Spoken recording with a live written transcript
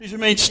Please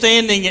remain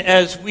standing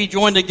as we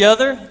join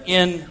together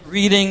in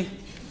reading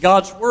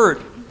God's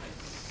Word.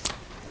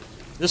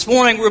 This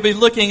morning we'll be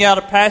looking at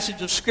a passage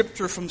of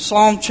Scripture from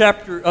Psalm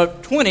chapter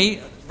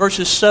 20,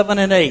 verses 7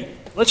 and 8.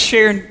 Let's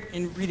share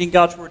in reading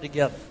God's Word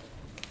together.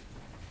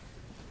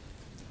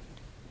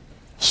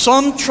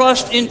 Some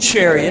trust in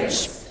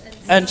chariots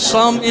and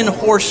some in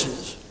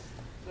horses,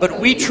 but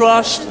we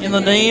trust in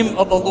the name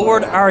of the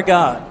Lord our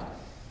God.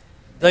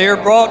 They are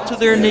brought to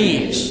their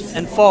knees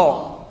and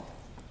fall,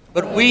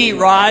 but we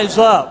rise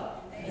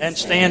up and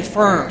stand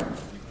firm.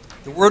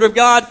 The Word of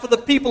God for the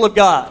people of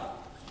God.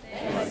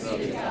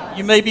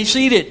 You may be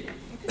seated.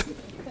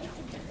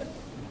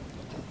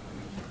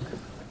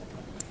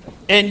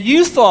 And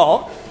you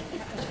thought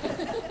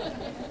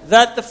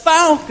that the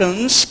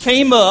Falcons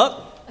came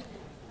up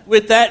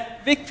with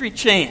that victory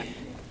chant.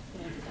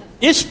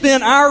 It's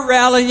been our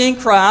rallying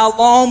cry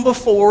long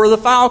before the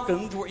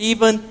Falcons were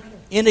even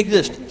in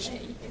existence.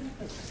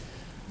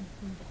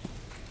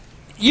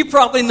 You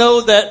probably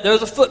know that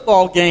there's a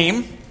football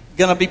game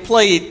going to be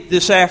played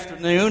this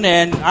afternoon,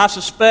 and I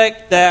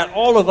suspect that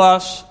all of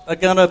us are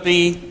going to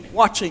be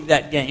watching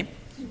that game.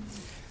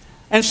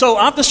 And so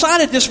I've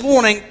decided this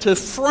morning to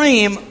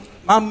frame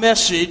my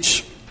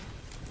message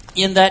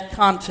in that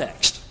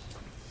context.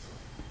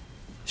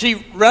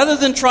 See, rather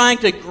than trying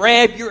to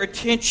grab your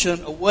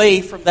attention away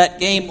from that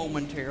game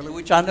momentarily,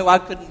 which I know I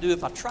couldn't do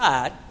if I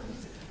tried,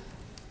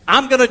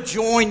 I'm going to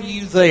join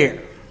you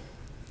there.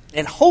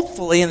 And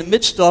hopefully, in the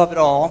midst of it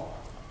all,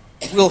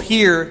 we'll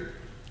hear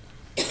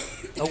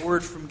a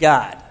word from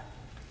God.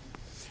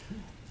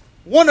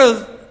 One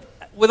of,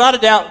 without a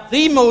doubt,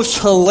 the most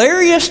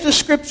hilarious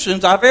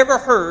descriptions I've ever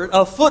heard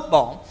of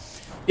football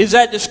is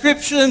that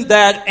description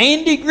that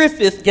Andy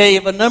Griffith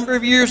gave a number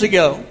of years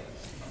ago,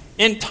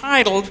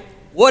 entitled,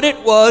 "What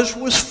It Was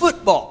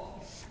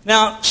Football."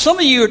 Now, some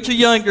of you are too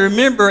young to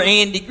remember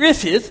Andy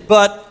Griffith,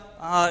 but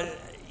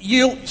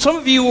some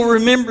of you will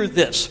remember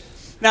this.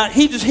 Now,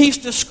 he's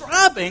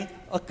describing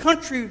a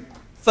country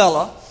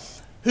fella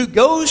who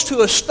goes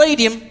to a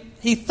stadium.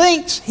 He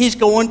thinks he's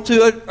going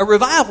to a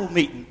revival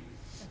meeting,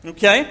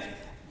 okay?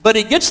 But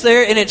he gets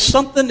there, and it's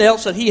something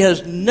else that he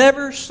has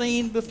never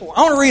seen before.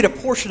 I want to read a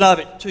portion of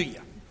it to you.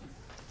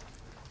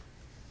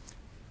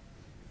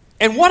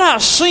 And what I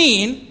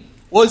seen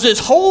was this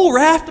whole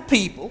raft of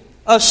people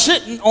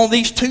sitting on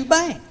these two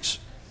banks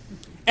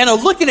and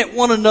looking at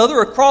one another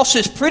across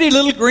this pretty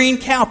little green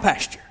cow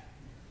pasture.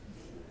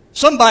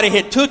 Somebody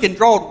had took and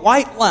drawn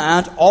white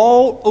lines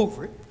all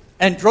over it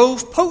and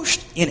drove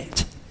posts in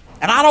it.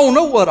 And I don't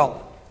know what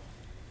all.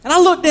 And I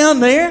looked down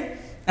there,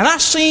 and I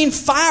seen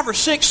 5 or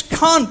 6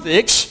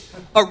 convicts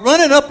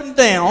running up and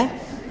down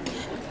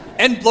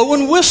and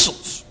blowing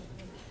whistles.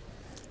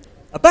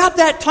 About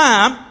that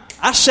time,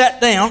 I sat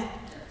down.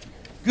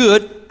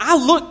 Good. I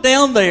looked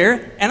down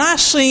there, and I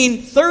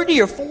seen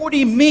 30 or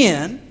 40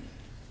 men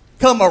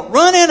come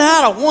running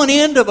out of one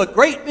end of a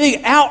great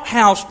big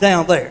outhouse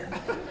down there.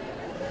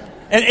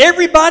 And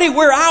everybody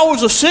where I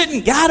was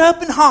sitting got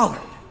up and hollered.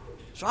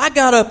 So I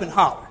got up and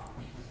hollered.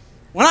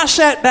 When I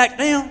sat back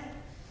down,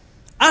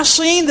 I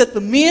seen that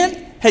the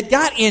men had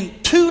got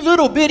in 2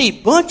 little bitty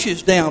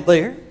bunches down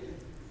there,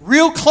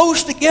 real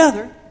close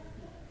together,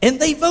 and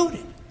they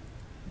voted.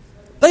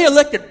 They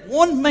elected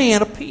 1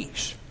 man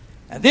apiece.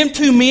 And them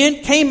 2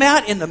 men came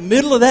out in the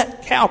middle of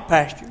that cow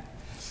pasture,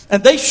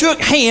 and they shook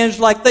hands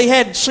like they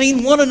hadn't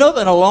seen one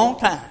another in a long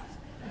time.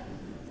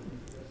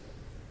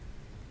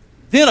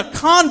 Then a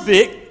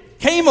convict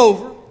came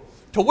over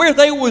to where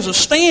they was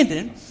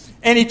standing,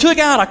 and he took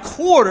out a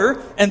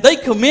quarter, and they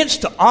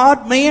commenced to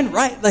odd man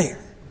right there.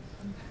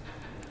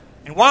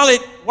 And while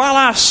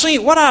I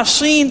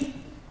seen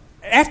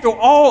after a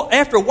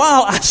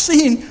while I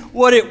seen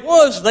what it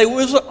was they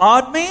was an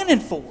odd manning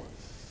for.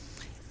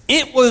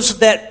 It was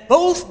that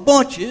both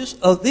bunches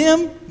of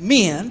them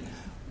men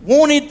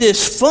wanted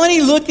this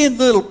funny looking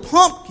little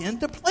pumpkin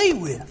to play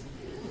with.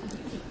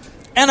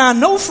 And I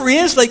know,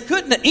 friends, they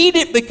couldn't eat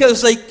it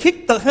because they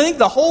kicked the thing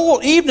the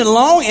whole evening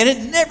long and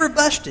it never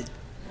busted.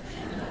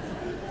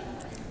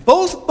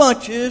 Both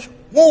bunches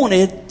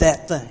wanted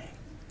that thing.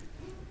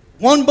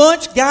 One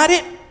bunch got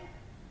it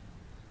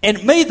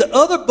and made the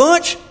other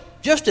bunch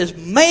just as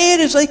mad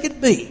as they could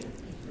be.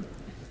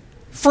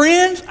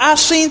 Friends, I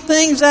seen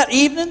things that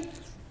evening,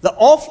 the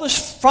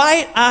awfulest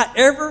fight I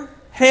ever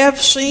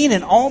have seen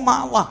in all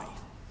my life.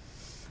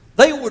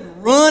 They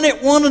would run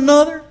at one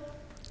another,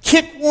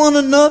 kick one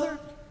another,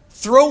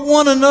 throw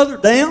one another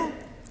down,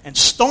 and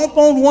stomp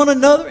on one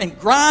another, and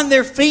grind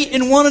their feet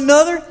in one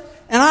another,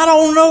 and I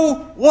don't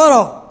know what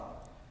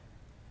all.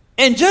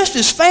 And just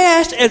as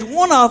fast as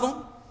one of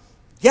them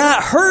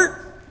got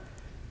hurt,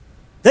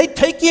 they'd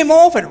take him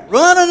off and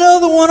run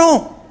another one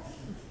on.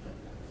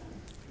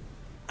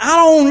 I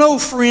don't know,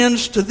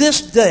 friends, to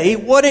this day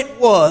what it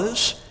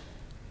was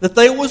that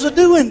they was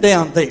a-doing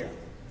down there.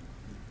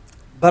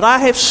 But I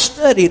have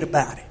studied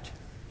about it.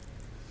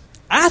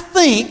 I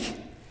think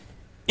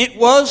it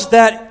was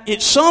that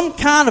it's some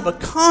kind of a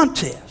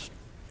contest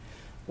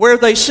where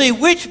they see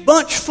which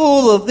bunch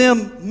full of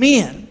them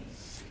men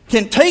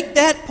can take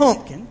that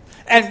pumpkin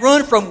and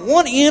run from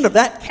one end of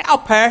that cow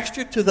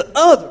pasture to the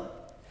other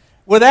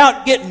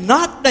without getting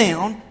knocked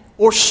down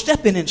or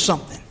stepping in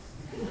something.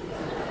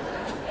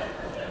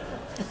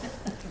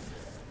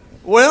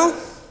 Well,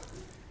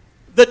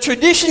 the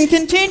tradition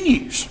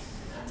continues.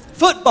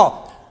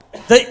 Football.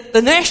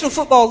 The National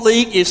Football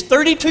League is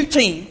 32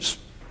 teams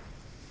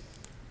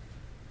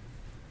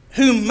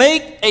who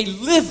make a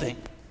living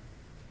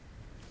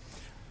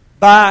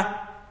by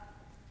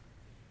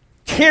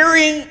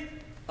carrying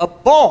a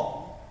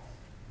ball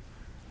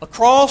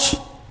across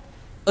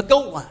a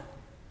goal line.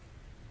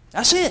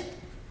 That's it.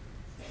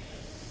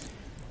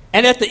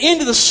 And at the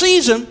end of the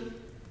season,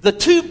 the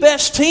two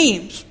best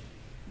teams,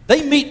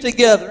 they meet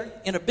together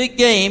in a big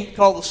game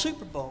called the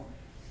Super Bowl.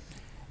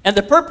 And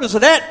the purpose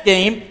of that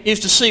game is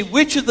to see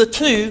which of the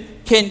two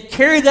can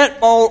carry that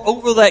ball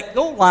over that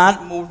goal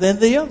line more than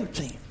the other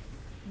team.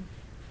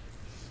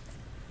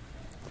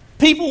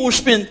 People will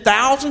spend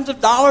thousands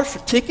of dollars for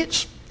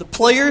tickets. The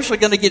players are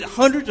going to get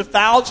hundreds of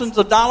thousands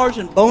of dollars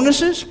in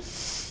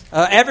bonuses.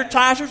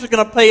 Advertisers are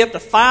going to pay up to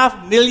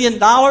 $5 million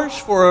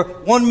for a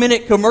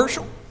 1-minute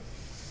commercial.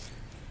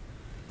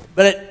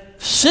 But at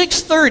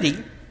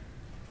 6:30,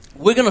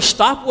 we're going to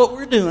stop what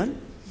we're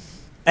doing,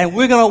 and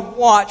we're going to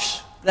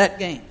watch that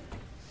game.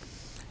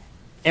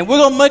 And we're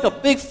going to make a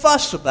big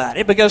fuss about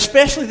it, because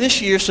especially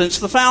this year since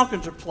the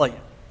Falcons are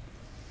playing.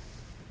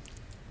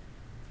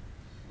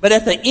 But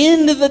at the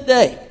end of the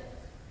day,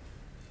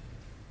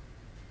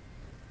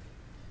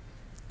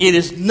 it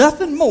is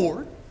nothing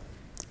more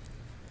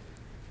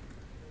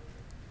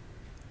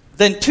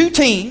than two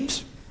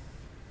teams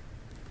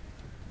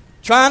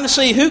trying to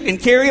see who can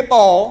carry a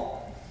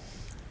ball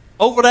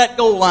over that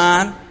goal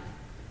line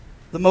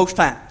the most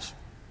times.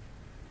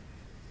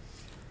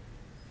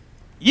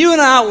 You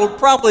and I will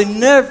probably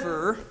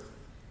never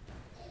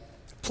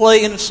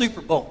play in a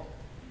Super Bowl.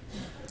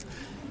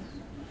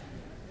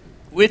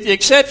 With the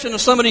exception of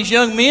some of these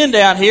young men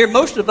down here,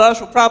 most of us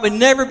will probably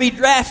never be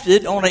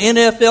drafted on an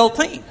NFL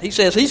team. He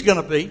says he's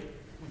going to be.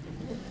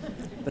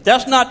 But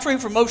that's not true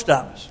for most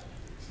of us.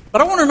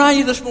 But I want to remind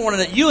you this morning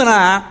that you and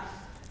I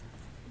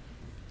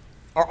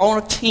are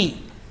on a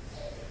team.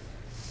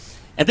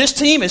 And this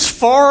team is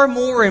far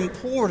more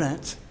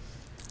important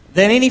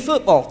than any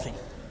football team.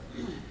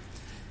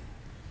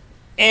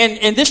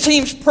 And this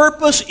team's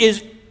purpose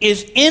is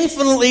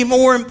infinitely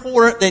more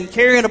important than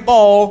carrying a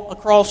ball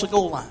across the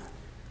goal line.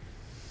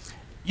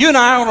 You and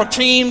I are on a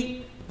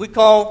team we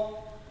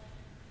call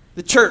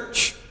the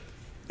church.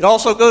 It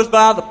also goes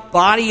by the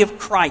body of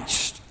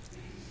Christ.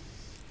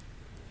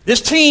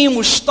 This team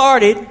was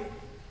started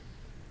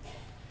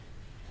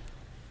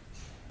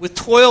with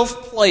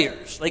 12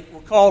 players. They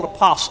were called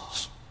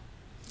apostles.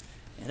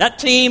 And that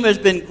team has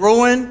been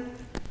growing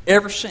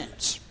ever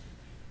since.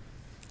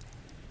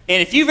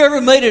 And if you've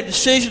ever made a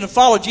decision to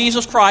follow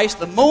Jesus Christ,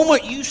 the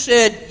moment you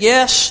said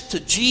yes to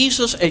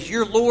Jesus as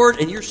your Lord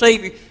and your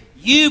Savior,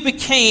 you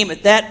became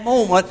at that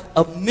moment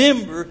a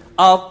member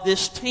of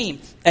this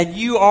team. And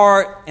you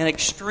are an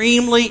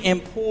extremely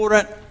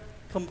important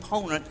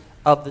component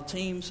of the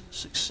team's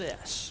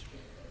success.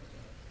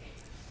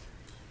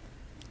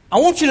 I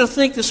want you to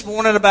think this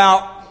morning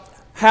about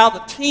how the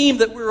team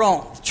that we're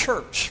on, the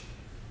church,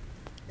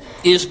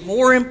 is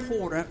more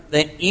important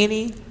than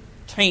any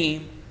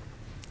team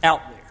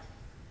out there.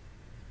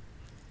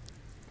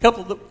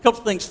 A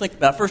couple things to think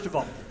about. First of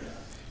all,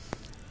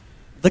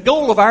 the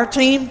goal of our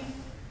team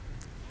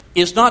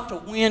is not to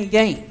win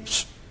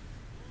games.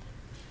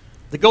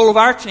 The goal of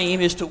our team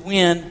is to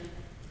win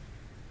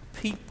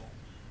people.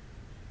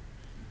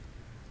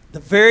 The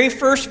very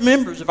first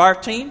members of our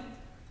team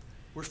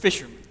were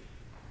fishermen.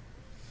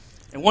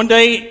 And one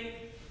day,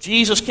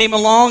 Jesus came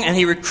along and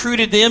he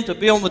recruited them to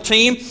be on the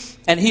team.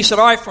 And he said,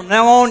 all right, from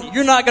now on,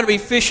 you're not going to be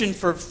fishing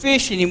for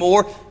fish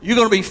anymore. You're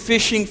going to be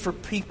fishing for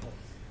people.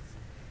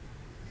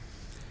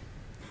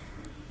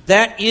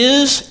 That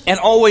is and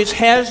always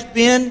has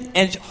been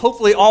and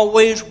hopefully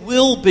always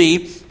will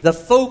be the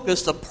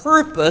focus, the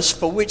purpose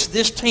for which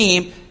this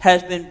team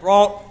has been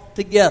brought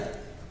together,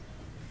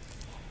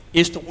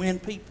 is to win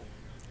people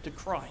to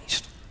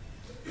Christ.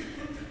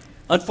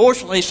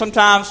 Unfortunately,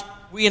 sometimes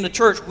we in the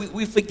church,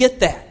 we forget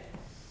that.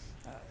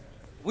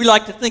 We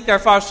like to think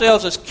of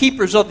ourselves as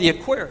keepers of the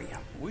aquarium.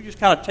 We just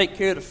kind of take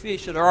care of the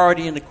fish that are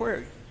already in the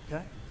aquarium.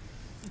 Okay?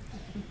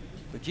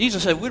 But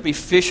Jesus said we're to be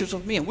fishers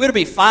of men. We're to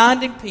be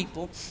finding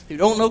people who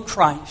don't know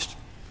Christ,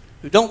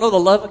 who don't know the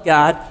love of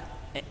God,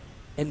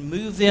 and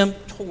move them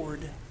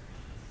toward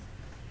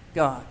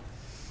God.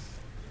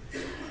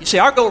 You see,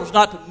 our goal is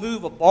not to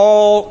move a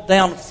ball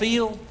down the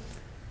field,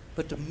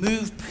 but to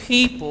move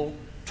people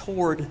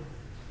toward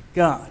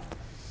God.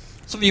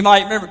 Some of you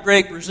might remember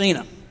Greg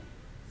Brazina.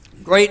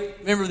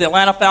 Great member of the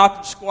Atlanta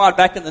Falcons squad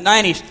back in the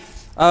 90s.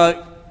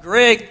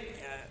 Greg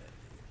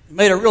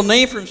made a real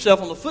name for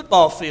himself on the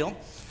football field,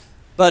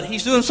 but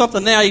he's doing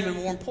something now even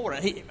more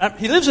important.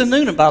 He lives in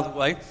Newnan, by the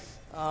way,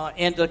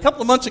 and a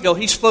couple of months ago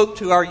he spoke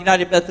to our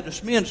United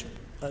Methodist Men's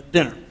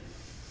dinner.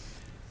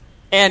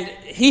 And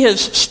he has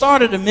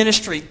started a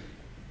ministry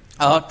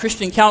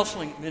Christian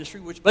counseling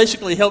ministry, which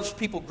basically helps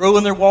people grow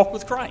in their walk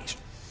with Christ.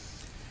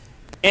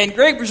 And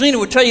Greg Brazina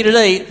would tell you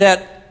today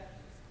that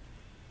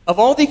of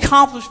all the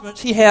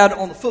accomplishments he had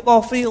on the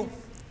football field,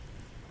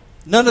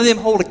 none of them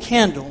hold a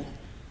candle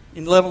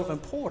in level of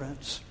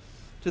importance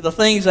to the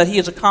things that he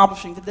is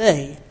accomplishing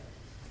today,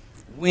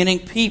 winning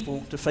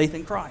people to faith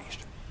in Christ.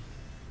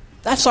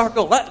 That's our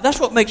goal. That's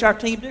what makes our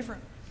team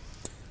different.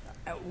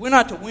 We're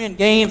not to win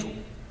games.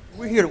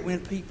 We're here to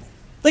win people.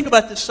 Think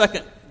about this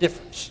second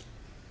difference.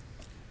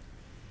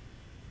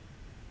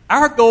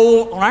 Our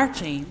goal on our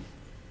team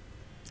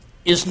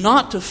is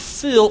not to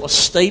fill a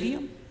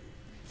stadium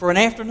for an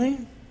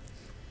afternoon.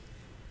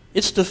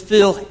 It's to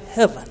fill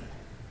heaven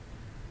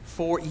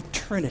for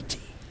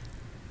eternity.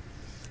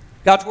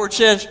 God's Word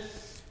says,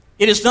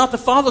 "It is not the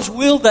Father's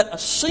will that a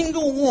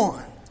single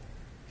one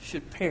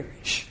should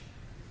perish."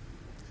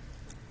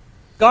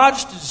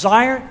 God's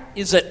desire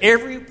is that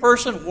every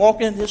person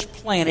walking this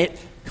planet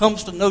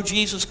comes to know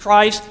Jesus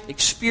Christ,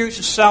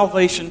 experiences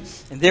salvation,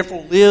 and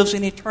therefore lives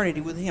in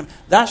eternity with Him.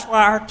 That's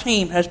why our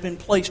team has been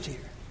placed here.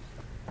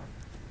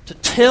 To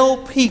tell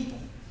people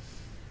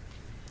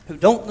who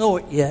don't know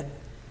it yet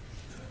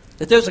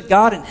that there's a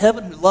God in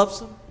heaven who loves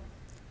them,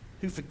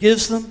 who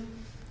forgives them,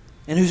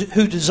 and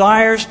who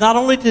desires not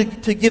only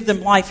to give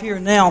them life here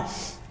and now,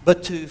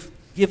 but to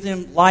give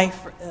them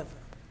life forever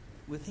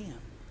with Him.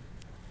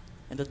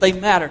 And that they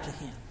matter to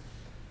Him.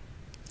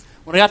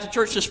 When I got to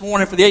church this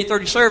morning for the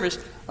 8:30 service,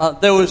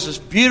 there was this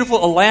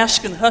beautiful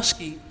Alaskan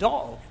Husky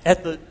dog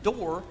at the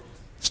door,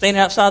 standing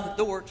outside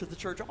the door to the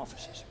church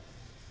offices.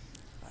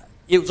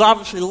 It was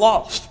obviously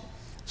lost.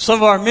 Some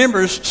of our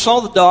members saw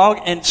the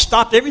dog and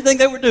stopped everything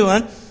they were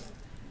doing,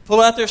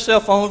 pulled out their cell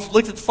phones,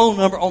 looked at the phone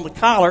number on the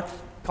collar,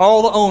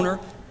 called the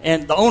owner,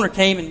 and the owner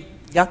came and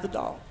got the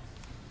dog.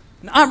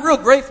 And I'm real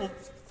grateful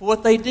for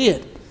what they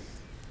did.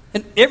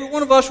 And every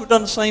one of us would have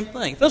done the same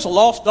thing. If there's a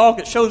lost dog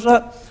that shows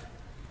up,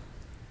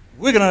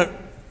 we're gonna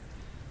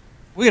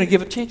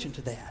give attention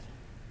to that.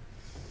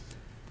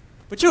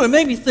 But it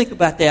made me think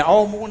about that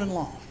all morning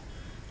long.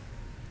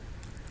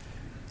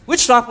 We'd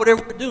stop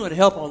whatever we're doing to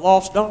help a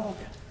lost dog.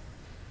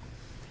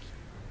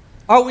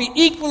 Are we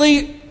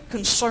equally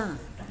concerned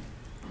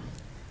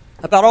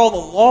about all the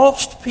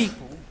lost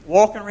people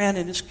walking around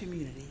in this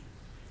community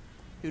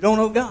who don't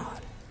know God?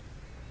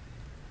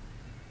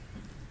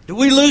 Do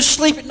we lose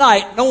sleep at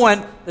night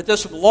knowing that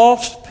there's some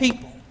lost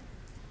people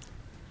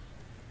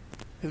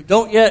who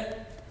don't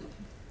yet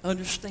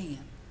understand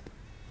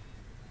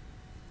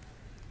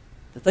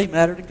that they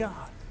matter to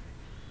God?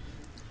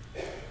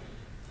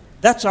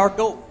 That's our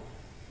goal,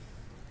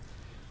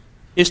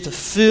 is to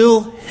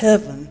fill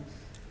heaven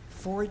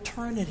for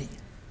eternity.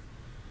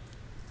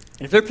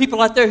 And if there are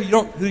people out there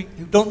who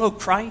don't know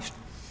Christ,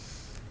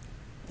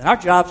 then our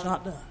job's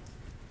not done.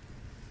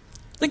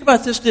 Think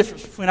about this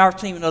difference between our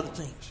team and other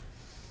teams.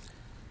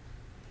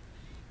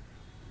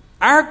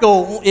 Our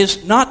goal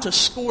is not to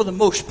score the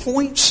most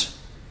points.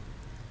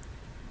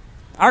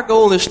 Our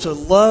goal is to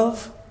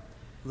love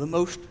the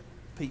most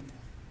people.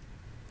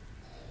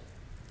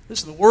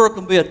 Listen, the world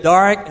can be a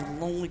dark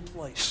and lonely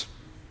place.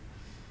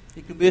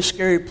 It can be a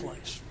scary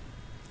place.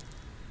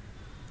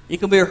 It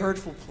can be a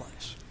hurtful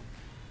place.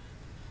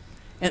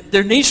 And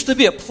there needs to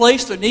be a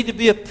place, there need to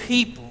be a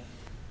people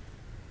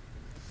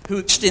who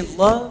extend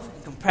love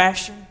and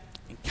compassion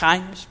and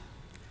kindness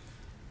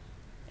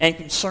and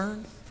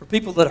concern for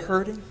people that are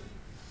hurting,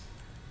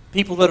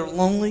 people that are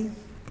lonely,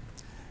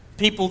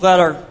 people that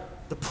are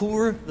the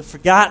poor, the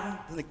forgotten,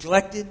 the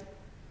neglected.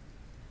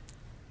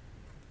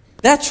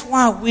 That's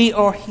why we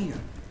are here,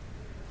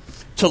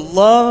 to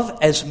love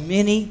as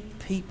many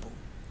people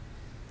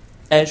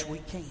as we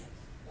can.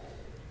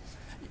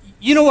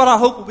 You know what I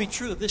hope will be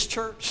true of this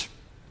church?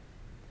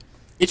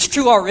 It's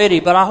true already,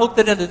 but I hope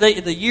that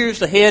in the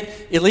years ahead,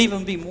 it'll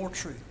even be more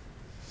true.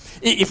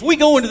 If we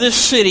go into this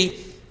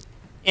city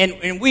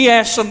and we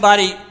ask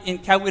somebody in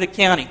Coweta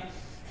County,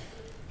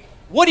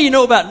 what do you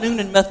know about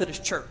Noonan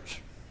Methodist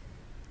Church?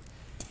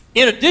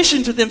 In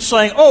addition to them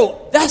saying,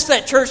 oh, that's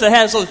that church that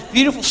has those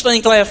beautiful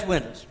stained glass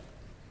windows.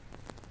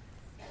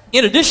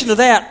 In addition to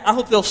that, I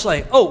hope they'll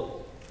say,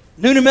 oh,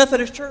 Noonan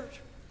Methodist Church?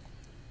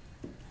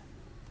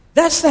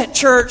 That's that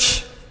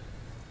church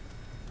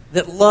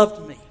that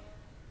loved me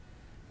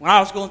when I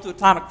was going through a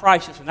time of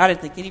crisis and I didn't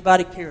think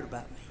anybody cared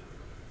about me.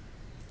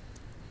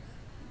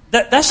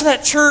 That's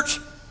that church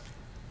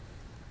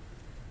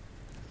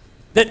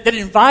that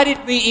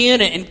invited me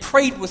in and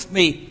prayed with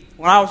me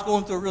when I was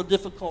going through a real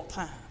difficult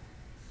time.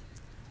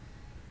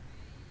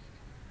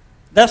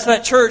 That's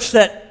that church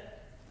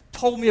that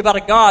told me about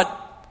a God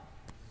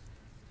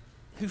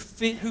who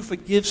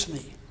forgives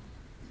me.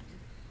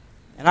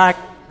 And I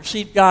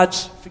received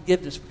God's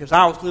forgiveness because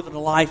I was living a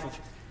life of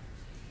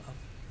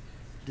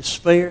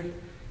despair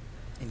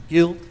and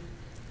guilt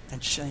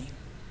and shame.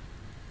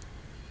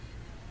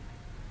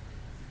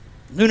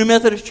 Noonan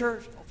Methodist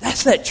Church,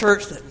 that's that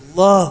church that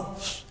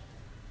loves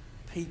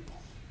people.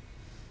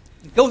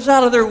 It goes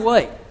out of their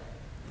way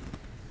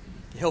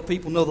to help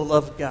people know the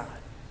love of God.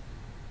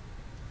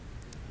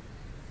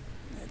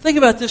 Think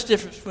about this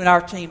difference between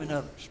our team and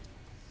others.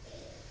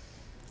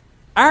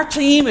 Our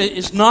team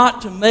is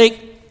not to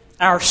make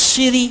our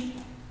city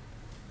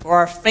or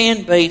our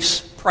fan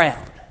base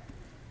proud.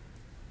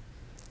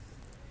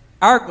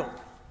 Our goal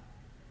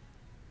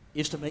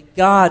is to make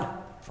God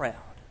proud.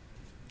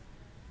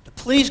 To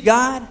please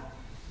God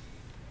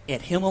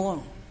and Him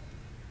alone.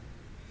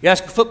 You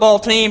ask a football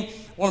team,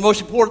 one of the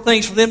most important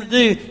things for them to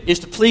do is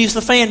to please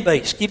the fan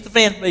base. Keep the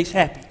fan base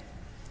happy.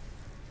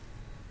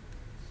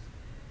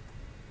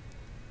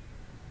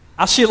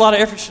 I see a lot of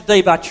efforts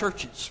today by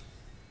churches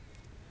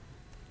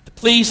to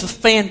please the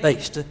fan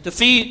base, to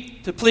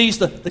please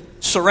the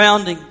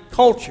surrounding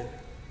culture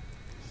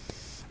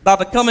by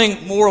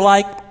becoming more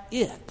like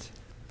it.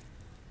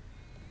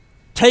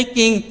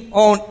 Taking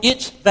on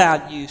its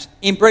values,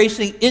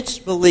 embracing its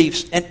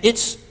beliefs and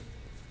its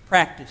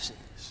practices.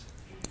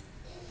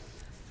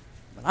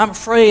 But I'm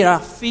afraid, I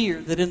fear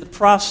that in the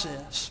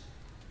process,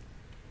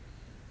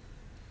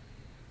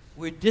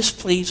 we're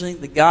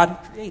displeasing the God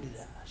who created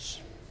us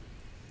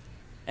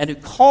and who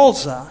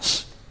calls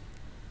us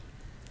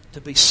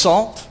to be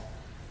salt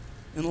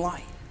and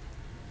light,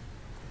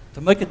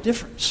 to make a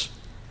difference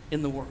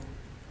in the world.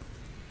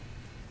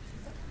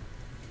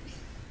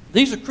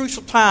 These are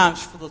crucial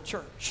times for the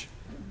church.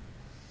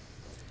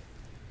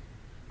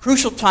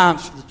 Crucial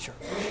times for the church.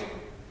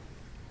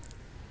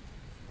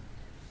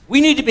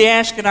 We need to be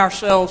asking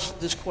ourselves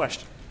this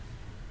question.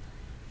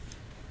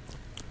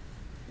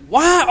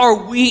 Why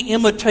are we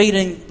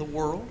imitating the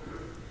world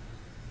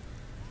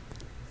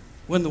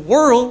when the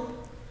world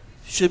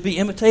should be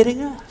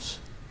imitating us?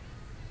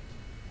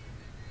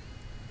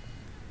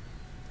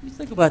 You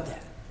think about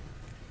that.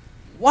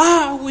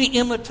 Why are we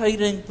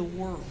imitating the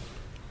world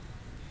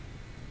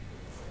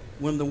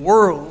when the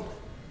world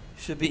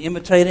should be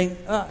imitating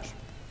us?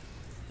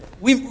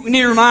 We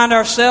need to remind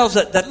ourselves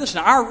that listen,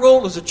 our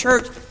role as a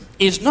church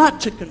is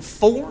not to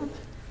conform,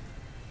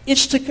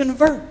 it's to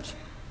convert.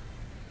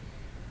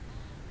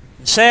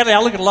 And sadly, I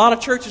look at a lot of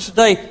churches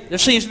today, there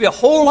seems to be a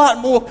whole lot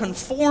more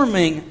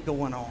conforming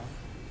going on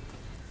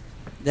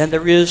than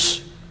there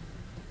is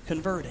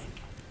converting.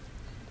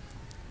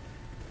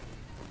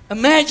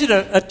 Imagine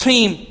a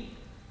team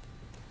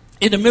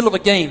in the middle of a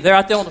game. They're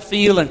out there on the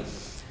field, and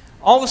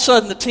all of a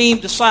sudden the team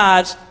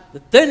decides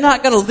that they're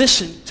not going to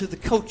listen to the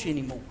coach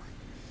anymore.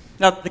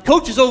 Now, the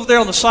coach is over there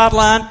on the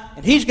sideline,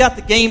 and he's got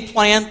the game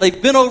plan.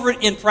 They've been over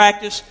it in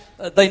practice.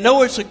 They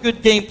know it's a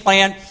good game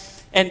plan,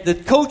 and the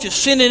coach is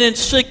sending in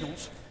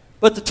signals.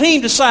 But the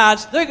team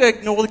decides they're going to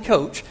ignore the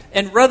coach,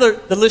 and rather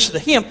than listen to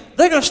him,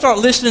 they're going to start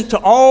listening to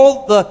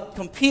all the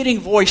competing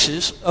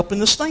voices up in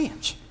the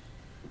stands.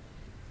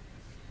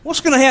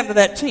 What's going to happen to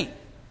that team?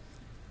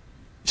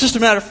 It's just a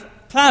matter of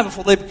time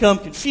before they become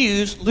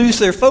confused, lose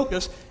their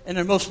focus, and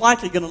they're most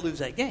likely going to lose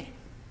that game.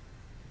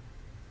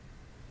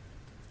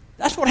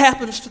 That's what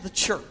happens to the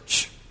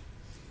church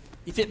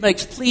if it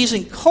makes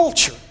pleasing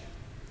culture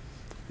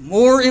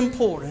more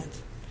important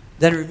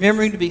than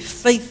remembering to be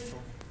faithful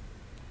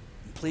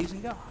and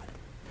pleasing God.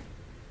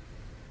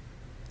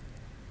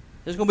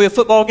 There's going to be a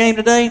football game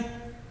today.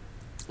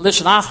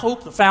 Listen, I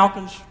hope the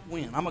Falcons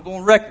win. I'm going to go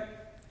on record.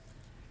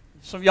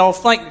 Some of y'all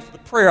thank me for the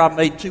prayer I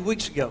made 2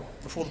 weeks ago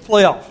before the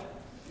playoffs.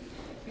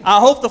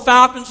 I hope the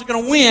Falcons are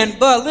going to win,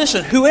 but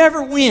listen,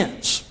 whoever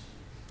wins,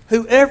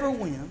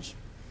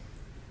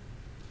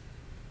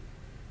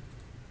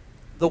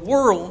 the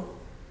world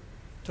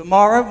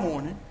tomorrow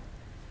morning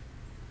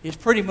is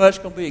pretty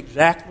much going to be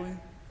exactly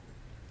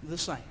the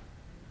same.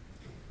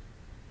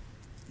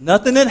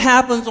 Nothing that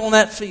happens on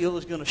that field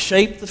is going to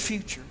shape the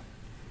future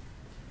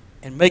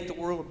and make the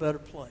world a better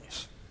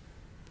place.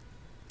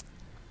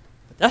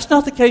 But that's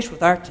not the case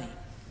with our team.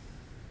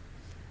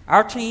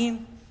 Our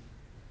team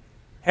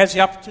has the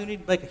opportunity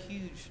to make a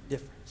huge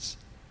difference.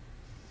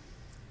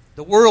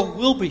 The world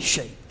will be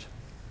shaped.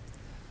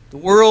 The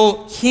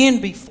world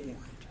can be formed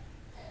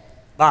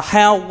by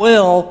how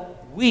well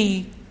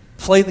we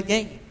play the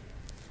game.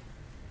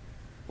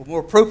 Or more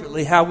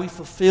appropriately, how we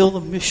fulfill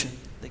the mission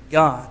that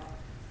God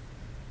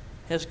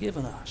has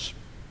given us.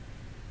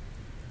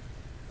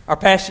 Our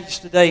passage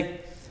today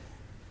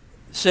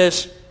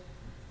says,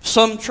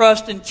 some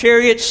trust in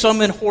chariots,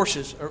 some in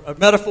horses, a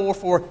metaphor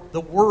for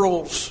the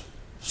world's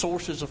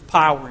sources of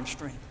power and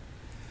strength.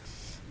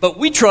 But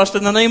we trust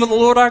in the name of the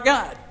Lord our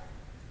God.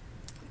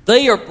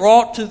 They are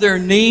brought to their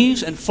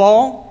knees and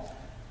fall,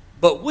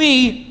 but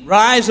we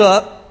rise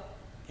up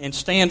and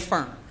stand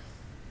firm.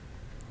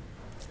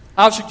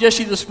 I would suggest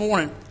to you this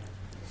morning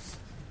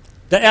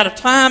that at a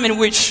time in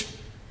which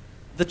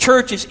the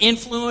church's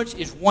influence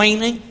is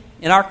waning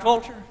in our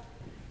culture,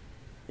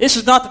 this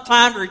is not the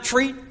time to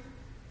retreat.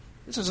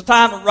 This is a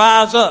time to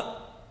rise up.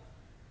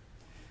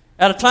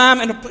 At a time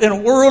in a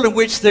world in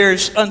which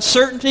there's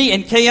uncertainty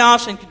and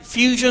chaos and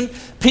confusion,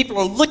 people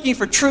are looking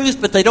for truth,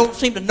 but they don't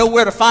seem to know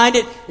where to find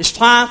it. It's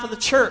time for the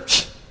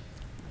church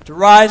to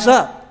rise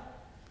up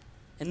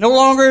and no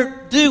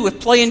longer do with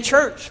playing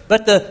church,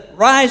 but to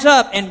rise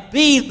up and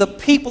be the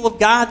people of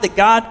God that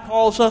God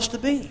calls us to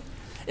be.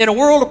 In a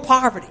world of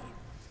poverty,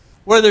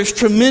 where there's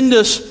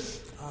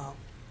tremendous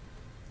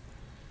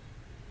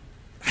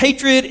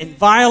hatred and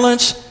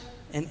violence,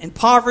 and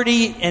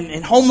poverty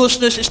and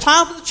homelessness. It's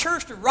time for the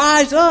church to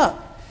rise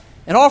up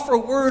and offer a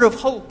word of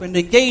hope and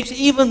engage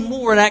even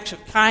more in acts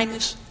of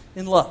kindness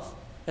and love,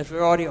 as we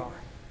already are.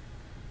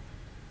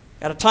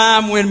 At a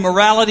time when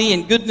morality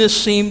and goodness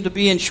seem to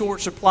be in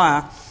short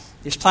supply,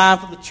 it's time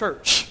for the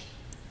church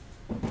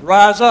to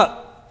rise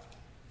up.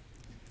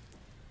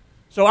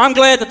 So I'm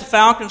glad that the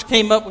Falcons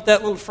came up with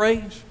that little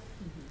phrase.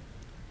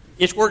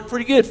 It's worked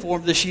pretty good for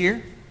them this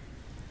year.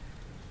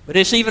 But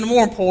it's even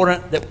more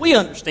important that we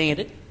understand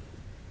it,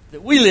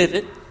 that we live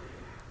it,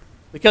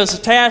 because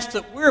the task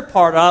that we're a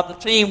part of, the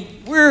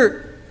team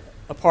we're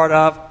a part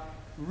of,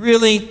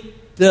 really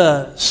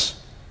does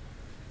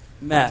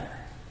matter.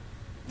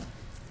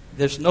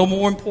 There's no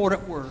more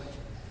important word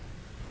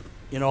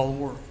in all the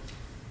world.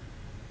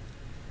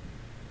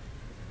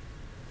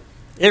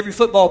 Every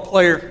football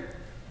player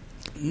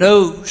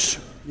knows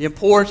the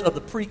importance of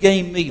the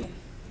pregame meal.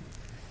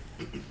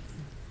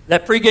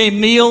 That pregame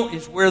meal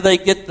is where they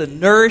get the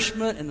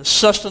nourishment and the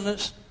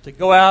sustenance to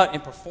go out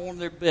and perform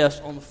their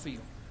best on the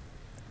field.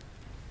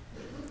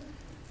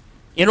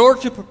 In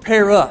order to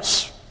prepare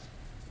us,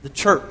 the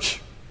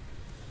church,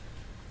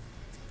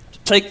 to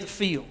take the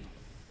field,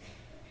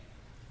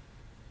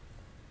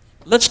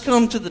 let's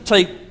come to the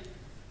table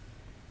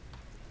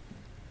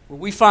where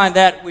we find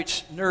that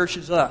which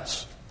nourishes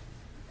us,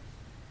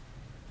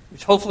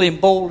 which hopefully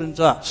emboldens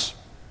us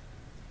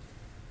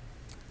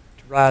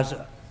to rise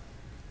up.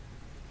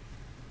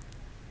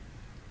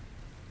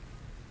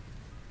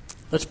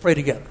 Let's pray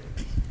together.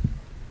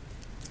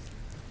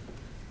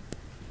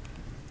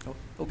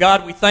 Oh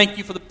God, we thank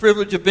you for the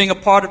privilege of being a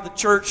part of the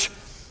church.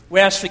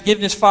 We ask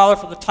forgiveness, Father,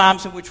 for the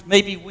times in which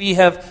maybe we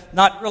have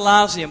not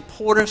realized the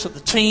importance of the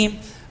team.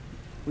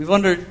 We've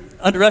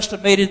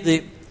underestimated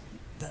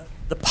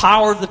the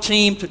power of the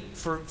team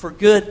for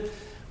good.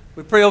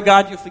 We pray, oh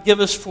God, you'll forgive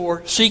us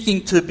for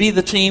seeking to be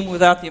the team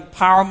without the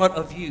empowerment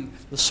of you,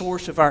 the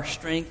source of our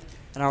strength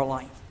and our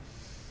life.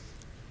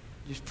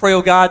 Just pray,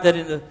 oh God, that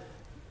in the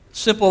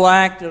simple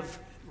act of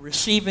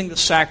receiving the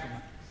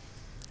sacrament,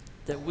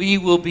 that we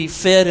will be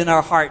fed in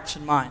our hearts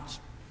and minds,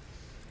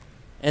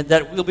 and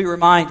that we'll be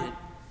reminded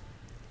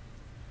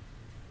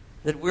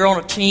that we're on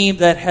a team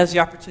that has the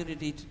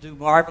opportunity to do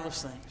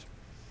marvelous things.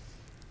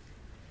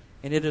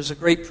 And it is a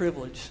great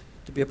privilege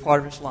to be a part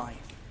of His life.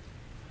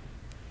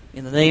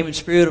 In the name and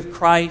Spirit of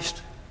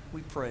Christ,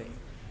 we pray.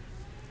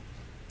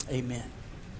 Amen.